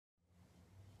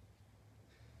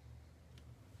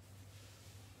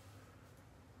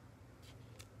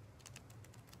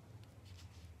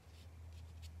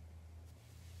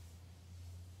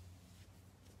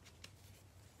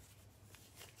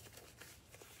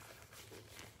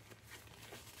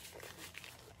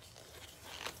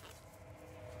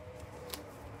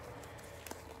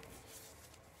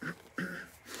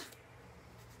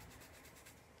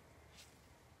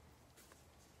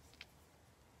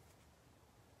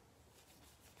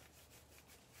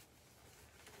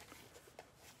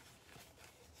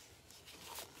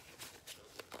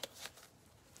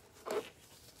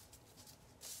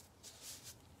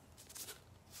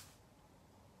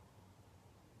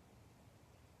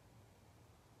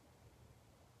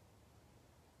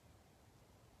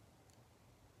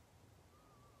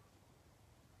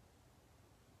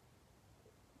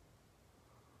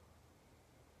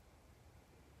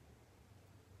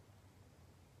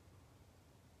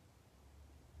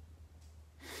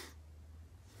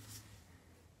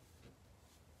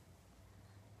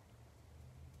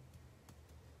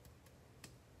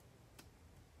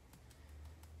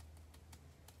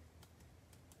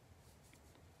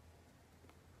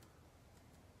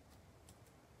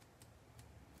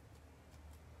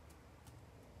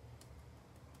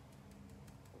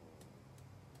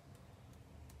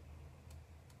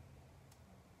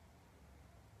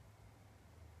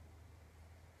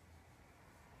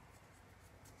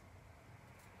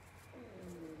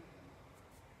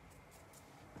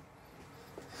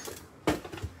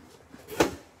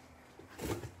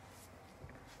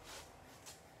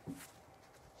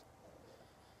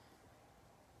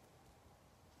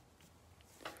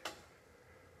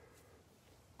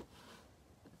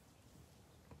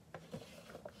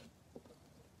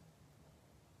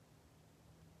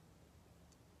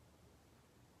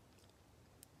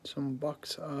some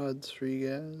box odds for you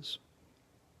guys.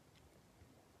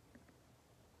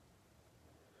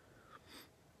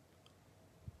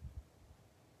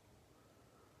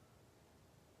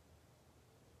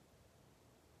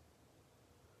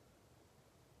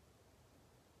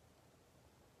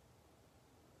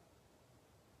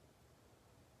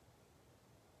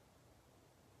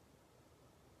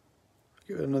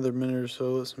 Give it another minute or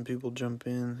so, let some people jump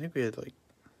in. I think we had like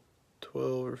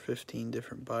 12 or 15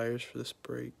 different buyers for this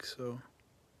break, so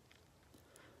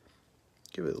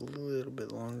give it a little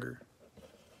bit longer.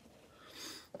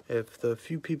 If the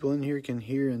few people in here can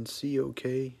hear and see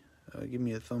okay, give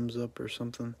me a thumbs up or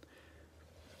something.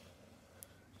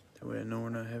 That way I know we're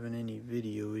not having any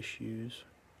video issues.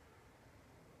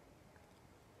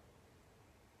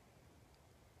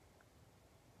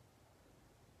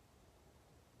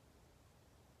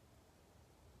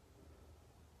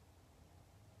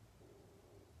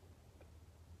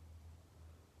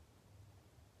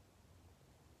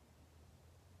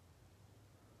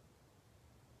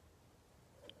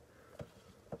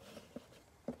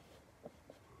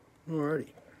 Alrighty,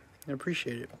 I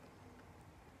appreciate it.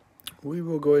 We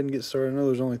will go ahead and get started. I know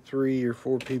there's only 3 or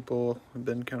 4 people. I've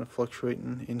been kind of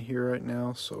fluctuating in here right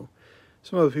now, so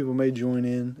some other people may join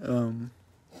in.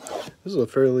 This is a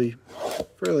fairly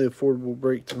affordable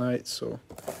break tonight, so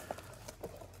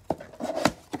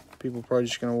people are probably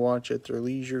just going to watch at their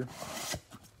leisure.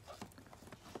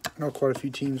 I know quite a few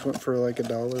teams went for like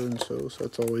 $1 and so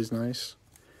that's always nice.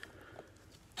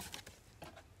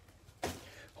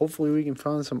 Hopefully we can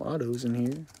find some autos in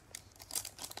here.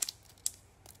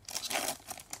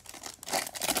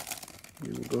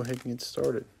 We will go ahead and get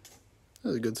started. That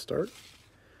was a good start.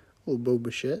 A little Bo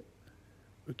Bichette,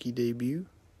 rookie debut.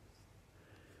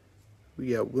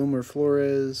 We got Wilmer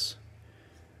Flores,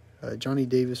 Johnny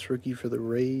Davis, rookie for the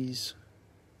Rays,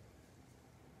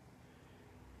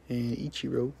 and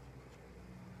Ichiro,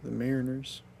 the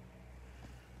Mariners.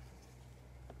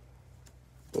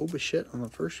 Bo Bichette on the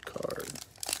first card.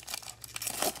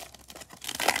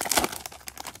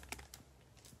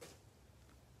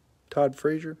 Todd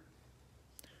Frazier.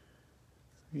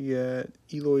 We got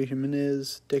Eloy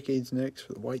Jimenez, Decades Next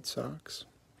for the White Sox.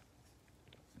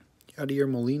 Yadier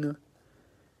Molina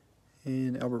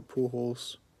and Albert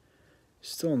Pujols.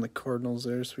 Still on the Cardinals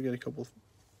there, so we got a couple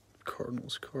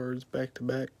Cardinals cards back to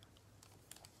back.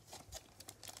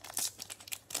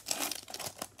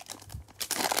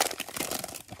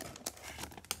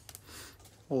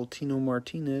 Old Tino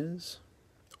Martinez.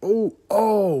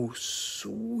 Oh,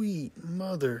 sweet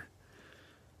mother.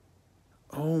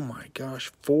 Oh my gosh,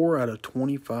 4 out of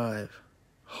 25.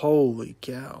 Holy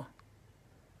cow.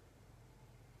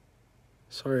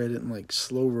 Sorry I didn't like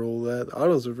slow roll that.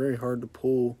 Autos are very hard to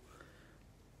pull.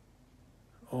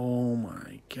 Oh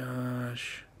my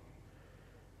gosh.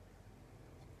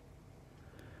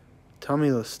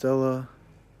 Tommy La Stella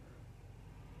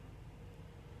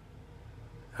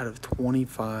out of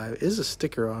 25. It is a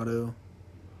sticker auto.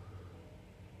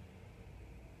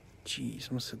 Jeez, I'm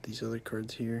going to set these other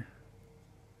cards here.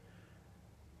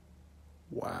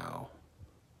 Wow.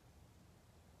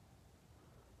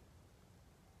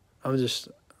 I'm just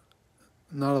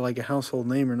not like a household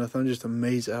name or nothing. I'm just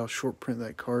amazed at how short print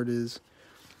that card is.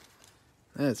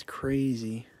 That's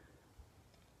crazy.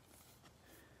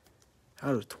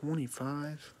 Out of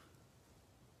 25?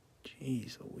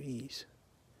 Jeez Louise.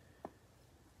 I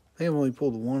think I've only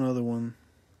pulled one other one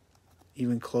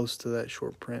even close to that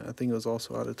short print. I think it was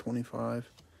also out of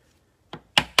 25.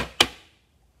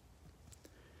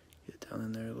 Get down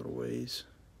in there a little ways.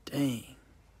 Dang.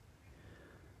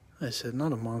 Like I said,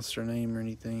 not a monster name or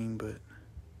anything, but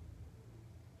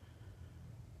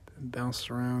been bounced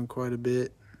around quite a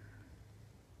bit.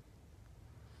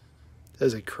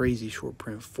 That's a crazy short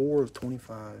print. 4 of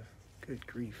 25. Good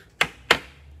grief.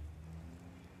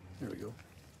 There we go.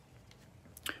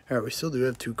 Alright, we still do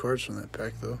have 2 cards from that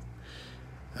pack, though.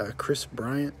 Chris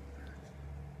Bryant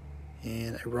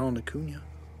and Ronald Acuna.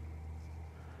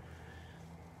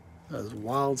 That was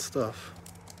wild stuff.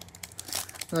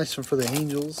 Nice one for the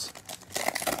Angels.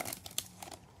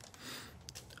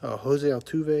 Jose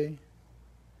Altuve.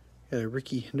 Got a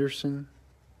Ricky Henderson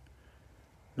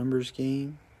numbers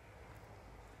game.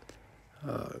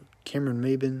 Cameron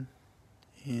Maybin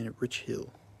and Rich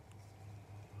Hill.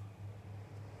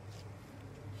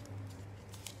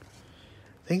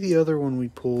 I think the other one we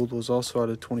pulled was also out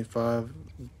of 25.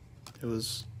 It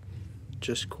was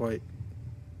just quite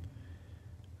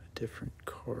a different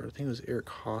card. I think it was Eric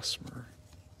Hosmer.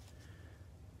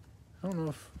 I don't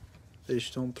know if they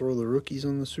just don't throw the rookies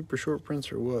on the super short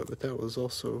prints or what, but that was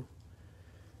also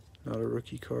not a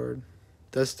rookie card.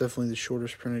 That's definitely the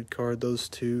shortest printed card. Those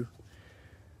two.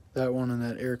 That one and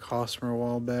that Eric Hosmer a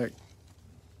while back.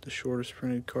 The shortest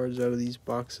printed cards out of these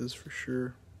boxes for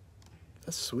sure.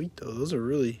 That's sweet though. Those are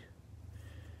really...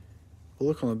 We'll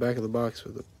look on the back of the box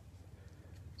with it.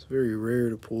 It's very rare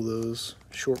to pull those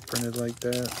short printed like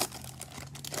that.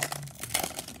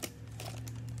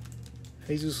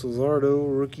 Jesus Luzardo,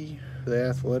 rookie for the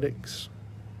Athletics.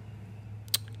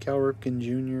 Cal Ripken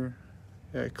Jr.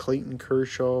 Clayton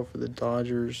Kershaw for the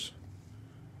Dodgers.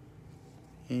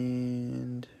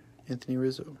 And Anthony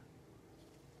Rizzo.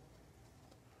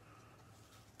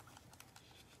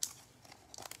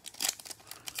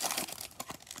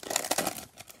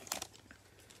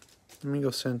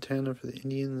 Domingo Santana for the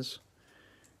Indians.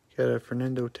 Got a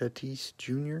Fernando Tatis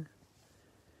Jr.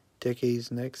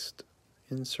 Decades Next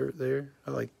insert there.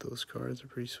 I like those cards. They're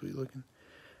pretty sweet looking.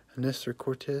 Nestor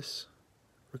Cortez,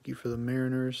 rookie for the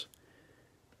Mariners.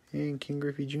 And King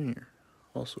Griffey Jr.,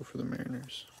 also for the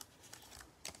Mariners.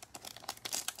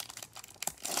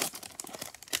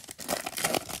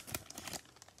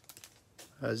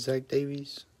 Zach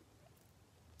Davies.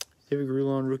 David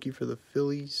Grulon, rookie for the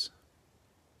Phillies.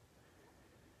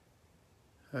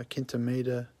 Kenta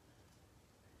Maeda.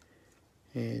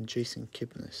 And Jason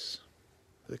Kipnis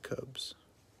for the Cubs.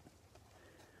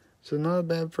 So not a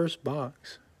bad first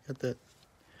box. Got that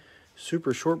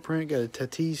super short print. Got a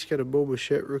Tatis. Got a Bo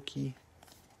Bichette rookie.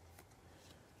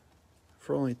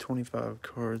 For only 25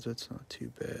 cards, that's not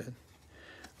too bad.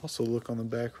 Also look on the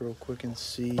back real quick and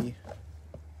see.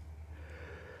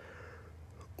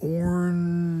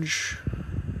 Orange.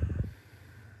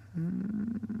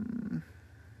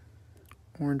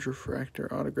 Orange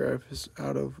refractor autograph is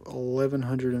out of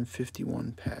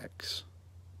 1,151 packs.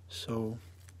 So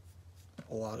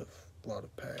a lot of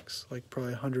packs, like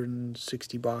probably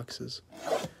 160 boxes.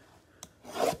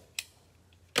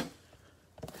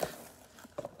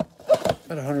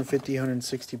 About 150,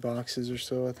 160 boxes or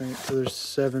so, I think. So there's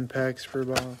 7 packs per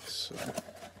box. So.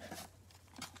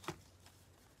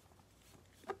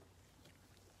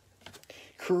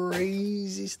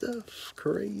 Crazy stuff.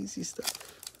 Crazy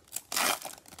stuff.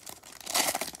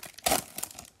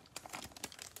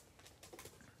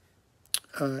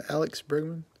 Alex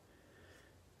Bregman.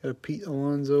 Got a Pete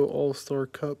Alonso All-Star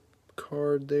Cup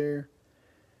card there.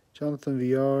 Jonathan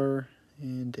VR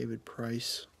and David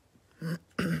Price.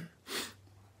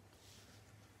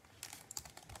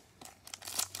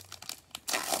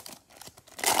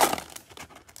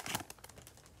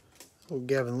 Little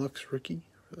Gavin Lux rookie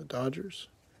for the Dodgers.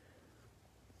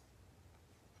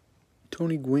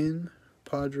 Tony Gwynn,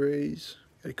 Padres.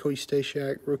 Got a Cody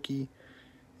Stashak rookie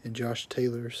and Josh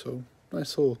Taylor. So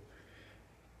nice little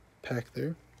pack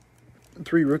there.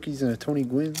 3 rookies and a Tony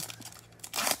Gwynn.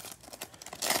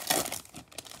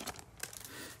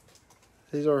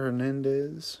 Cesar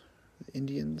Hernandez, the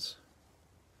Indians.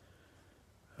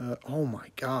 Oh my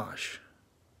gosh.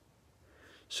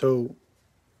 So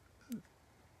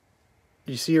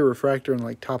you see a refractor in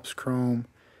like Topps Chrome.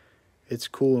 It's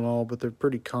cool and all, but they're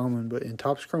pretty common. But in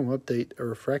Topps Chrome Update, a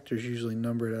refractor is usually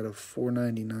numbered out of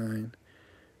 499.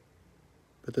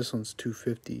 But this one's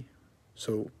 250.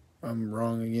 So I'm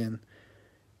wrong again.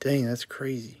 Dang, that's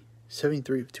crazy.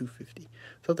 73 of 250. I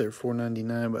thought they were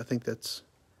 499, but I think that's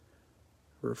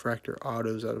refractor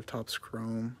autos out of Topps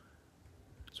Chrome.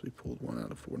 So we pulled one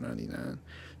out of 499.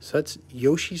 So that's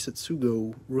Yoshi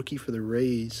Satsugo, rookie for the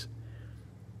Rays,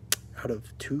 out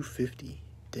of 250.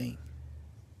 Dang.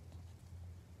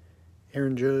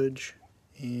 Aaron Judge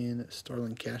and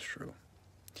Starlin Castro.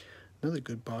 Another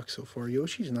good box so far.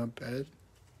 Yoshi's not bad.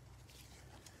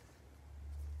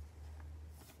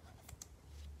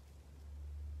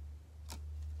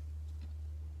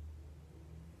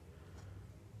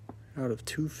 Out of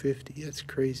 250. That's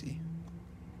crazy.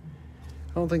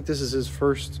 I don't think this is his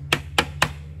first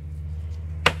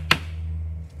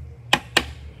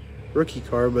rookie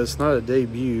card, but it's not a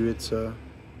debut. It's like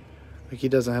he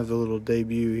doesn't have the little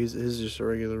debut. His is just a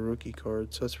regular rookie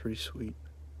card, so that's pretty sweet.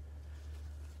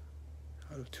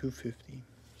 Out of 250.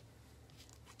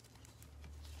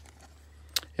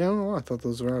 Yeah, I don't know. I thought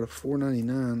those were out of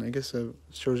 499. I guess that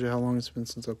shows you how long it's been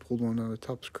since I pulled one out of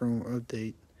Topps Chrome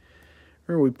Update.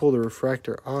 Remember we pulled a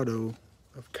refractor auto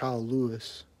of Kyle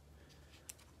Lewis,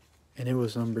 and it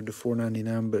was numbered to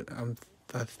 499, but I'm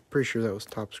pretty sure that was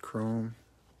Topps Chrome.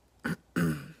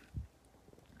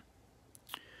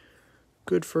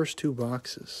 Good first 2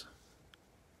 boxes.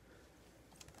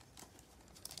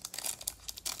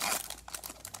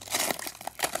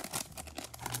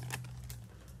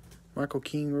 Michael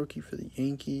King, rookie for the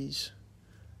Yankees.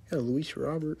 Got a Luis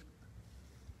Robert.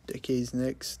 Decades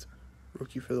Next,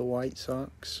 rookie for the White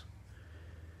Sox.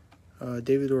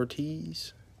 David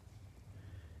Ortiz,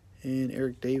 and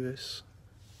Eric Davis.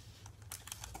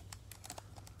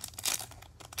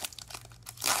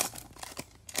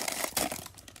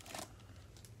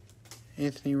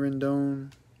 Anthony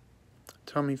Rendon,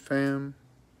 Tommy Pham,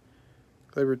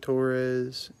 Gleyber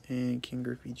Torres, and Ken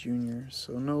Griffey Jr.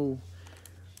 So no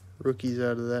rookies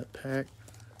out of that pack.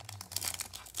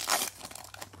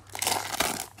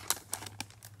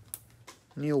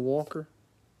 Neil Walker,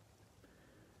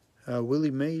 Willie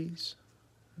Mays,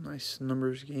 nice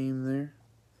numbers game there.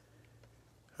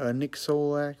 Nick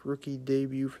Solak, rookie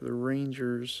debut for the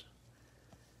Rangers,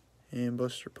 and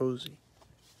Buster Posey.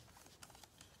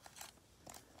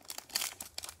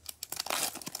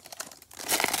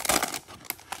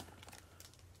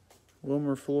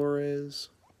 Wilmer Flores,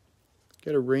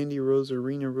 got a Randy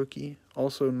Rosarina rookie,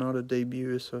 also not a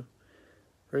debut, it's a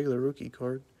regular rookie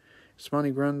card.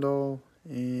 Smani Grandal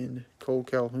and Cole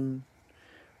Calhoun,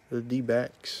 the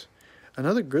D-backs.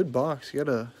 Another good box. You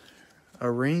got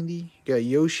a Randy. You got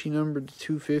Yoshi numbered to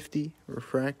 250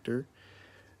 refractor.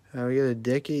 We got a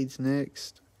Decades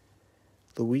Next.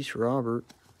 Luis Robert.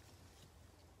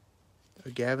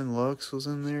 Gavin Lux was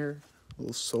in there. A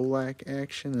little Solak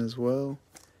action as well.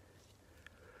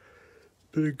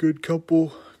 Been a good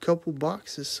couple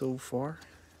boxes so far.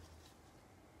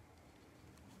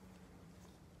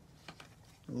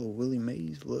 A little Willie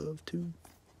Mays love too.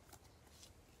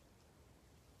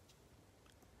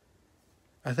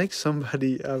 I think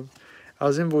somebody, I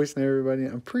was invoicing everybody.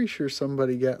 I'm pretty sure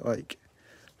somebody got like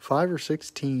 5 or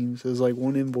 6 teams. It was like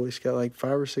one invoice got like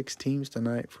 5 or 6 teams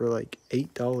tonight for like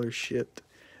 $8 shipped.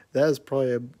 That was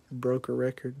probably a broker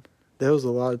record. There was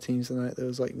a lot of teams tonight. That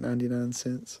was like 99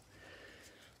 cents.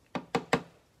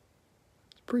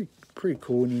 It's pretty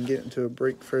cool when you can get into a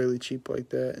break fairly cheap like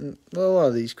that. And a lot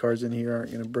of these cards in here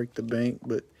aren't going to break the bank,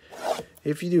 but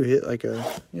if you do hit like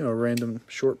a random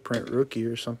short print rookie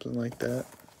or something like that,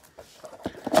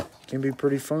 it can be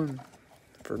pretty fun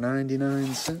for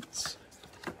 99 cents.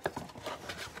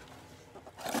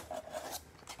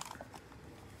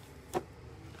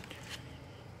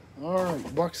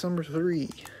 Alright, box number 3.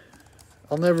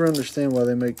 I'll never understand why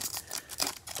they make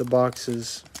the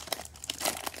boxes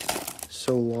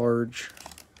so large,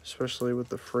 especially with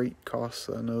the freight costs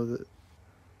I know that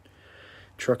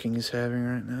trucking is having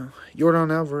right now.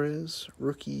 Yordan Alvarez,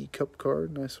 rookie cup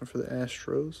card. Nice one for the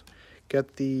Astros.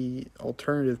 Got the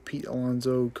alternative Pete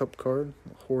Alonso cup card,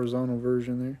 horizontal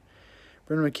version there.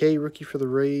 Brendan McKay, rookie for the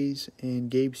Rays, and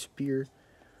Gabe Spear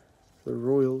for the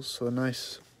Royals. So a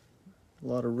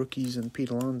lot of rookies and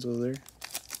Pete Alonso there.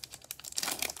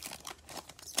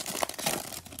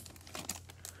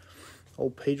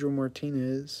 Old Pedro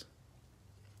Martinez.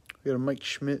 We got a Mike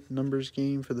Schmidt numbers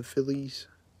game for the Phillies.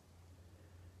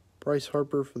 Bryce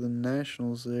Harper for the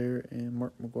Nationals there, and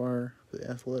Mark McGwire for the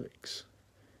Athletics.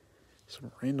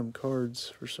 Some random cards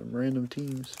for some random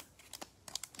teams.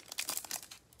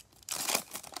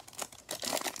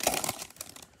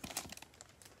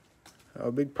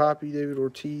 Big Papi, David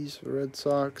Ortiz for the Red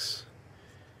Sox.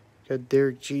 Got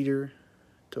Derek Jeter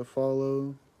to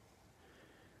follow.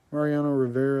 Mariano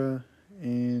Rivera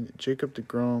and Jacob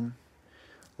deGrom.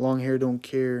 Long hair don't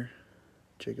care.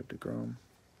 Jacob deGrom.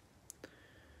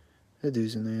 That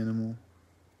dude's an animal.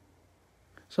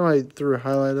 Somebody threw a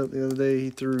highlight up the other day. He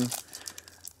threw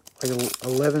like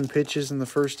 11 pitches in the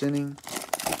first inning.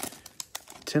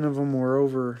 10 of them were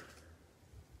over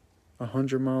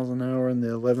 100 miles an hour, and the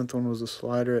 11th one was a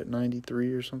slider at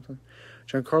 93 or something.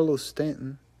 Giancarlo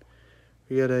Stanton.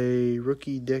 We got a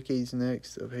rookie Decades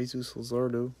Next of Jesus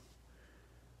Luzardo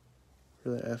for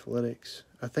the Athletics.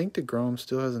 I think deGrom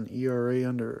still has an ERA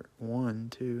under 1,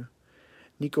 too.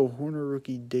 Nico Horner,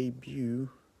 rookie debut.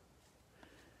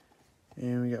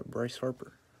 And we got Bryce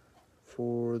Harper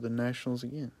for the Nationals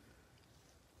again.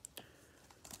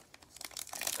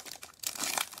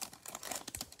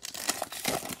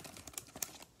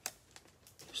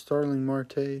 Starling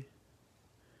Marte,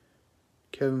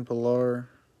 Kevin Pillar,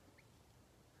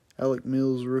 Alec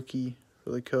Mills, rookie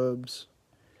for the Cubs,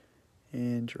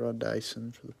 and Gerard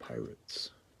Dyson for the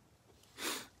Pirates.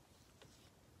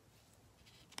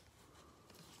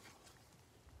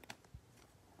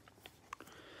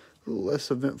 A little less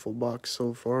eventful box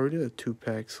so far. We do have 2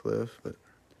 packs left, but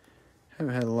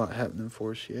haven't had a lot happening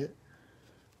for us yet.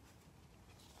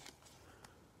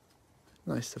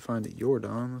 Nice to find a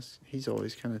Yordan. He's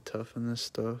always kind of tough in this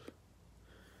stuff.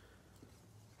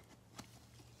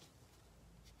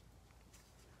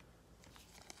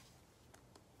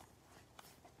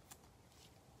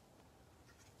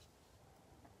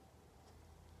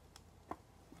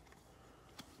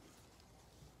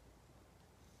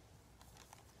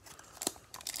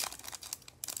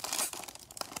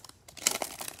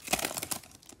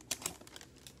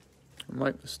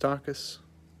 Mike Moustakas.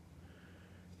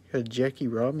 Got a Jackie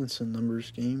Robinson numbers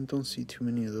game. Don't see too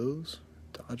many of those.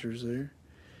 Dodgers there.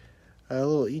 A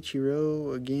little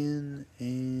Ichiro again,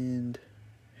 and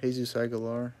Jesus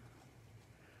Aguilar.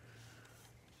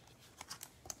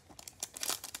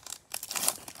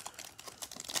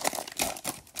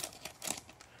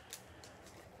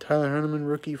 Tyler Henneman,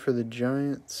 rookie for the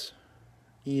Giants.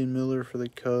 Ian Miller for the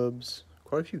Cubs.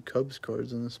 Quite a few Cubs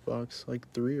cards in this box,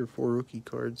 like 3 or 4 rookie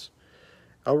cards.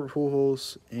 Albert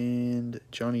Pujols and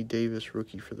Johnny Davis,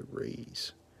 rookie for the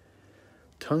Rays.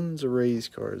 Tons of Rays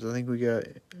cards. I think we got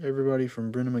everybody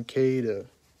from Brennan McKay to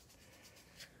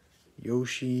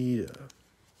Yoshi to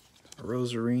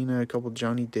Rosarina, a couple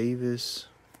Johnny Davis.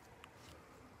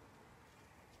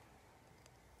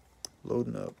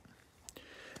 Loading up.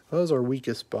 Well, that was our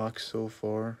weakest box so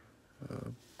far.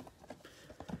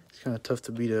 It's kind of tough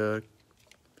to beat a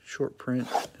short print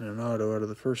and an auto out of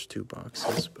the first 2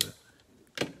 boxes, but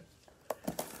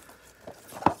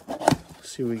let's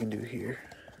see what we can do here.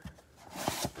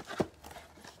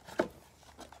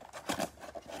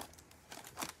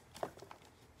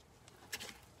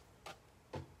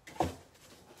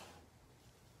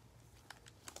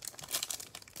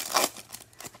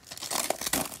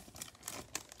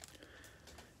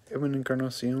 Edwin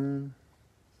Encarnacion.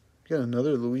 Got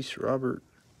another Luis Robert,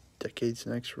 Decades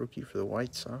Next rookie for the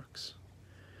White Sox.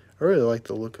 I really like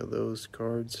the look of those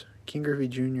cards. King Griffey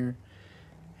Jr.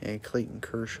 and Clayton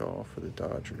Kershaw for the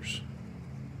Dodgers.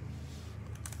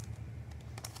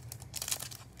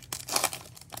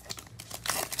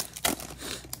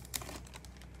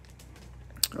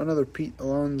 Another Pete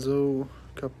Alonso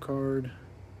Cup card.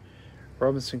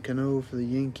 Robinson Cano for the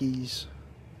Yankees.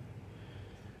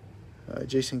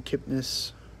 Jason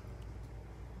Kipnis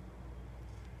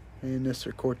and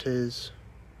Nestor Cortez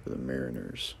for the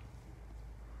Mariners.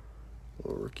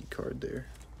 Little rookie card there.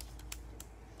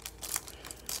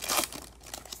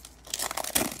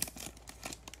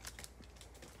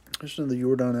 There's another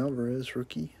Yordan Alvarez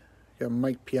rookie. Got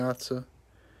Mike Piazza,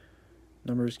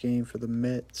 numbers game for the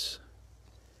Mets.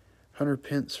 Hunter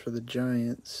Pence for the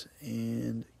Giants,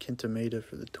 and Kenta Maeda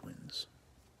for the Twins.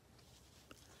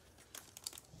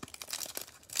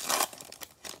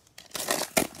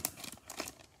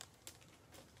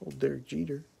 Old Derek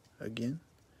Jeter again.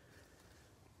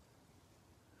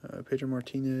 Pedro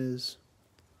Martinez.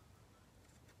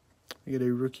 We got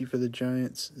a rookie for the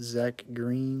Giants, Zach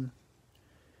Green.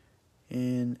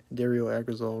 And Dario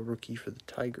Agrazal, rookie for the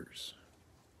Tigers.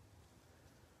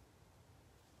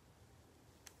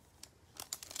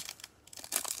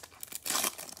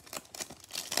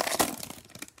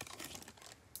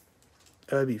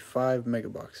 That'd be 5 mega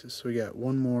boxes. So we got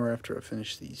one more after I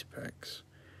finish these packs.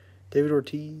 David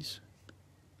Ortiz.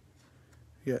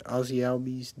 We got Ozzie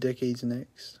Albies, Decades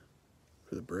Next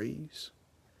for the Braves.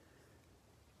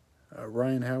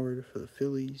 Ryan Howard for the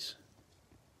Phillies.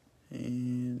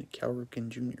 And Cal Ripken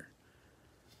Jr.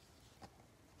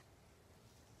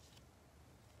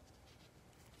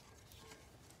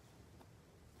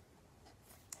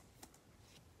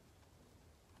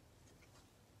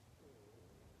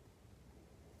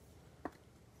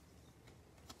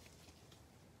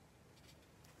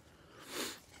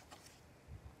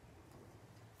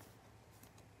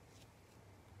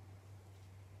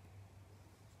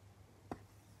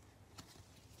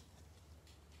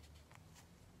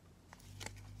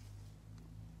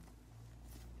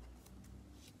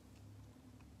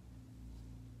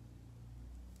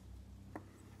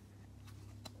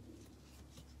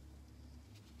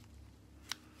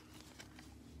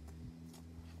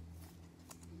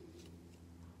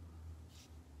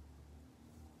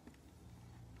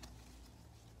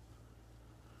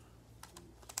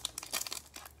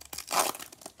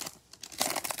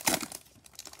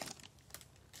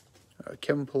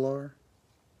 Kevin Pillar.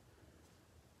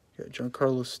 Got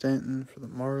Giancarlo Stanton for the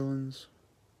Marlins.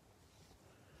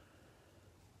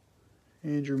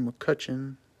 Andrew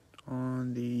McCutchen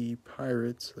on the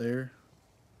Pirates there.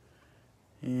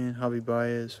 And Javi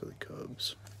Baez for the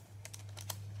Cubs.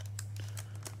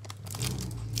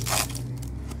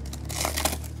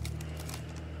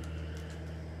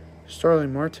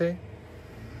 Starling Marte. We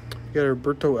got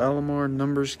Roberto Alomar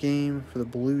numbers game for the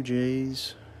Blue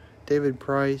Jays. David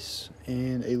Price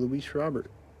and a Luis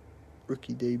Robert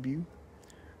rookie debut.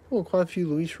 Oh, quite a few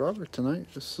Luis Robert tonight.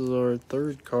 This is our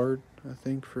 3rd card, I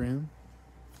think, for him.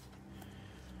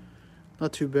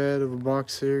 Not too bad of a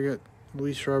box there. Got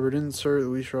Luis Robert insert,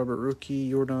 Luis Robert rookie,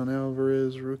 Yordan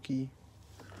Alvarez rookie.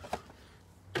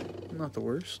 Not the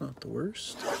worst, not the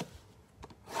worst.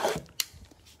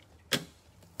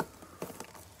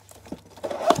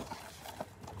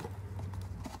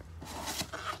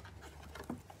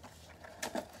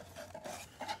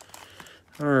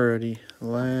 Alrighty,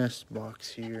 last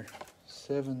box here.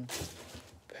 7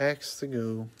 packs to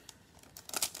go.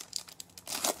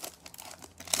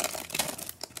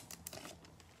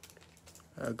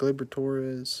 Gleyber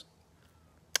Torres,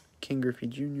 King Griffey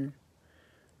Jr.,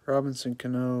 Robinson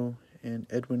Cano, and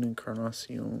Edwin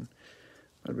Encarnacion.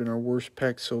 Might have been our worst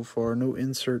pack so far. No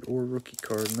insert or rookie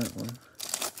card in that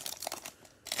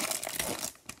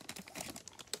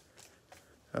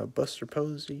one. Buster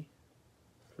Posey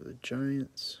for the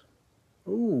Giants.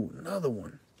 Ooh, another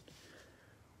one.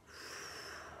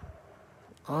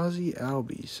 Ozzy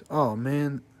Albies. Oh,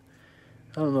 man.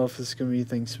 I don't know if this is going to be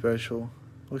anything special.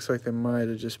 Looks like they might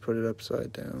have just put it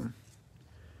upside down.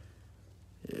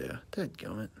 Yeah,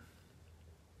 dadgummit.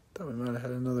 Thought we might have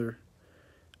had another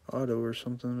auto or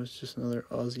something. It was just another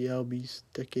Ozzy Albies.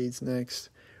 Decades Next.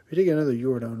 We did get another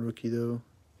Jordan rookie, though.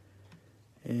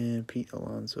 And Pete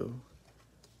Alonso.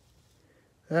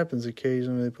 That happens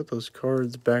occasionally. They put those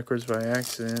cards backwards by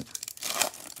accident.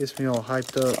 Gets me all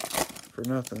hyped up for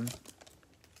nothing.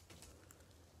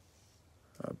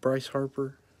 Bryce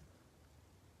Harper.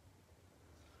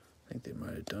 I think they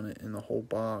might have done it in the whole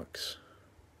box.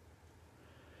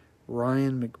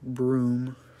 Ryan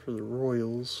McBroom for the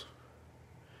Royals.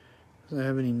 Doesn't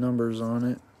have any numbers on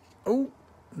it. Oh,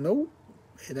 no.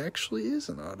 It actually is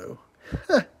an auto.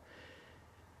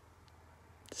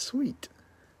 Sweet.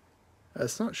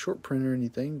 It's not short print or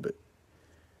anything, but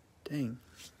dang.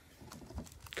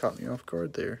 Caught me off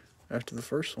guard there after the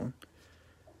first one.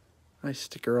 Nice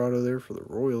sticker auto there for the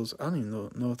Royals. I don't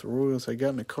even know if the Royals had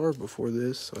gotten a card before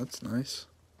this, so that's nice.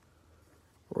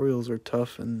 Royals are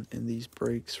tough in these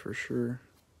breaks for sure.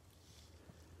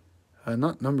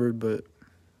 Not numbered, but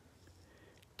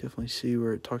definitely see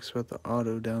where it talks about the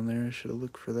auto down there. I should have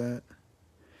looked for that.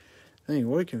 Dang,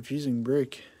 what a confusing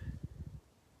break.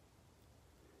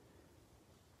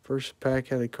 First pack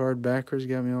had a card backwards,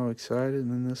 got me all excited, and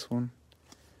then this one.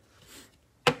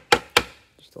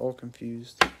 Just all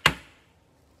confused.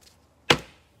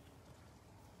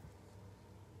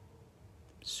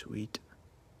 Sweet.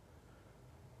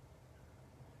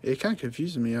 It kind of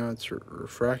confuses me how it's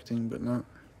refracting, but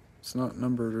it's not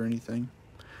numbered or anything.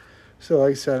 So,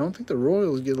 like I said, I don't think the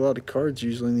Royals get a lot of cards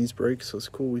usually in these breaks, so it's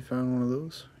cool we found one of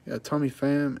those. Got Tommy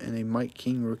Pham and a Mike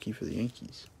King rookie for the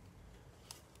Yankees.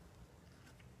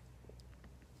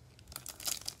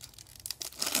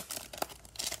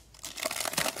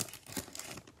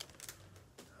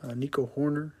 Nico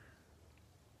Horner.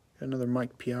 Got another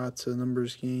Mike Piazza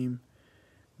numbers game.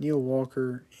 Neil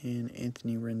Walker and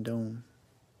Anthony Rendon.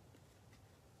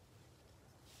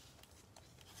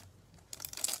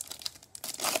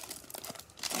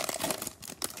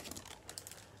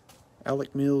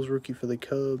 Alec Mills, rookie for the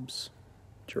Cubs.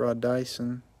 Gerard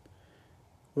Dyson.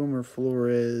 Wilmer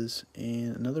Flores.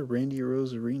 And another Randy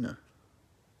Arozarena.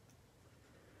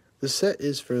 The set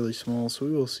is fairly small, so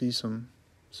we will see some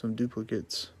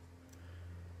duplicates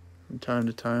from time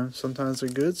to time. Sometimes they're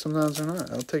good, sometimes they're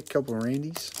not. I'll take a couple of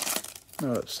Randys.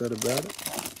 Not upset about it.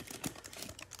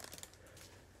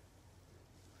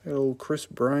 Got old Chris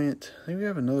Bryant. I think we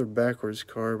have another backwards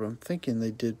card, but I'm thinking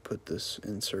they did put this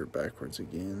insert backwards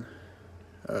again.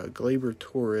 Gleyber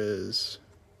Torres,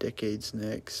 Decades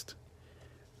Next.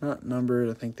 Not numbered.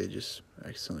 I think they just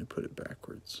accidentally put it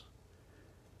backwards.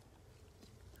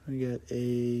 We got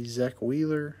a Zach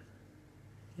Wheeler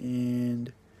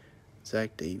and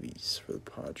Zach Davies for the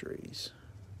Padres.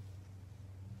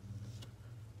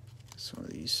 Some of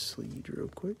these sleeved real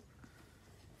quick.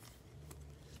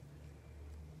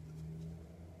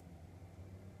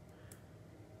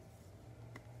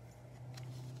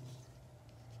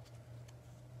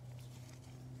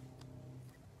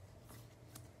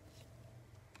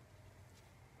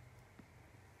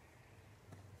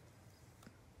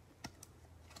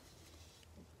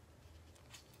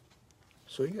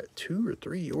 So you got 2 or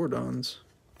 3 Jordans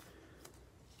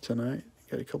tonight.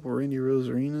 Got a couple Randy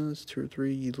Rosarenas, 2 or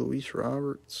 3 Luis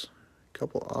Roberts, a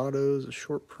couple autos, a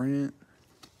short print,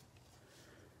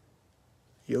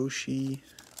 Yoshi.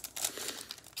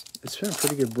 It's been a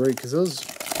pretty good break because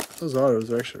those autos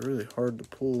are actually really hard to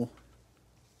pull.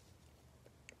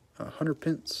 Hunter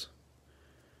Pence.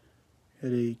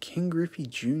 Got a King Griffey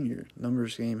Jr.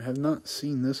 numbers game. Have not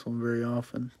seen this one very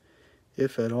often,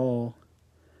 if at all.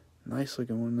 Nice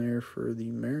looking one there for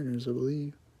the Mariners, I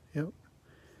believe. Yep.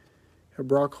 Got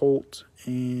Brock Holt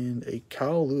and a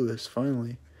Kyle Lewis,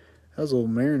 finally. That was a little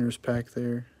Mariners pack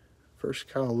there. First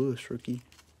Kyle Lewis rookie.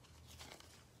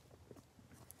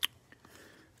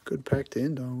 Good pack to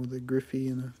end on with a Griffey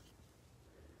and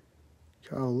a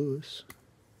Kyle Lewis.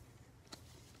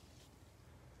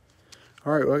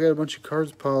 Alright, well, I got a bunch of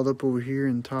cards piled up over here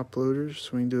in top loaders,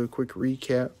 so we can do a quick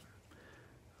recap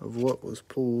of what was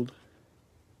pulled.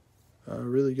 A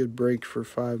really good break for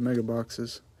 5 mega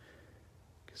boxes,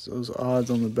 because those odds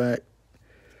on the back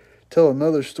tell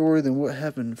another story than what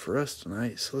happened for us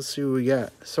tonight. So let's see what we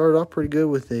got. Started off pretty good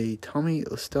with a Tommy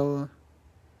LaStella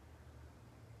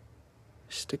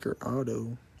sticker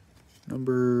auto,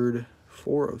 numbered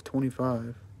 4 of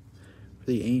 25 for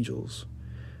the Angels.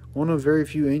 One of very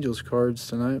few Angels cards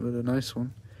tonight, but a nice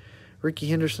one. Ricky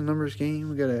Henderson numbers game.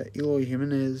 We got a Eloy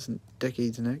Jimenez,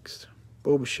 Decades Next.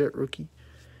 Bo Bichette rookie.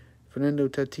 Fernando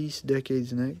Tatis,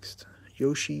 Decades Next.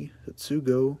 Yoshi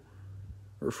Tatsugo,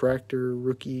 refractor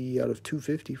rookie out of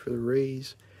 250 for the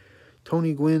Rays.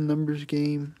 Tony Gwynn numbers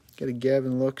game. Got a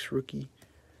Gavin Lux rookie.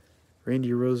 Randy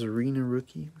Rosarina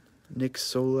rookie. Nick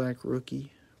Solak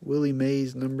rookie. Willie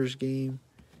Mays numbers game.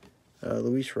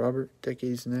 Luis Robert,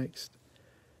 Decades Next.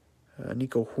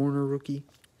 Nico Horner rookie.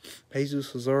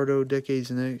 Jesus Luzardo, Decades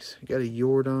Next. Got a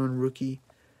Jordan rookie.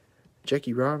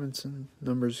 Jackie Robinson,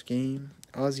 numbers game.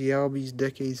 Ozzie Albies,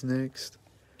 Decades Next.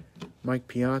 Mike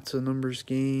Piazza, numbers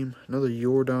game. Another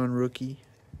Jordan rookie.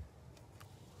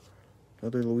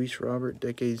 Another Luis Robert,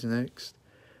 Decades Next.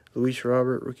 Luis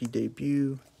Robert, rookie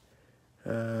debut.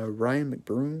 Ryan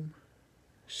McBroom,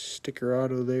 sticker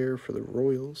auto there for the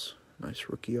Royals. Nice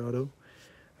rookie auto.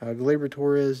 Gleyber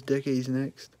Torres, Decades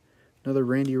Next. Another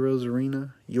Randy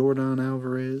Rosarina, Jordan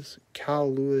Alvarez,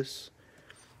 Kyle Lewis,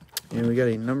 and we got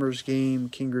a numbers game,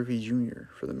 King Griffey Jr.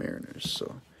 for the Mariners. So,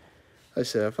 like I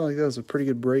said, I felt like that was a pretty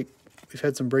good break. We've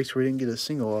had some breaks where we didn't get a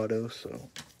single auto, so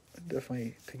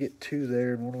definitely to get 2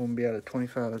 there and one of them be out of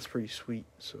 25, that's pretty sweet.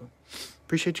 So,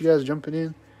 appreciate you guys jumping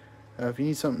in. If you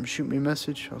need something, shoot me a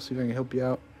message. I'll see if I can help you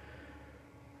out.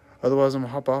 Otherwise, I'm going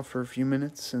to hop off for a few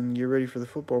minutes and get ready for the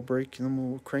football break, and then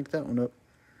we'll crank that one up.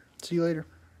 See you later.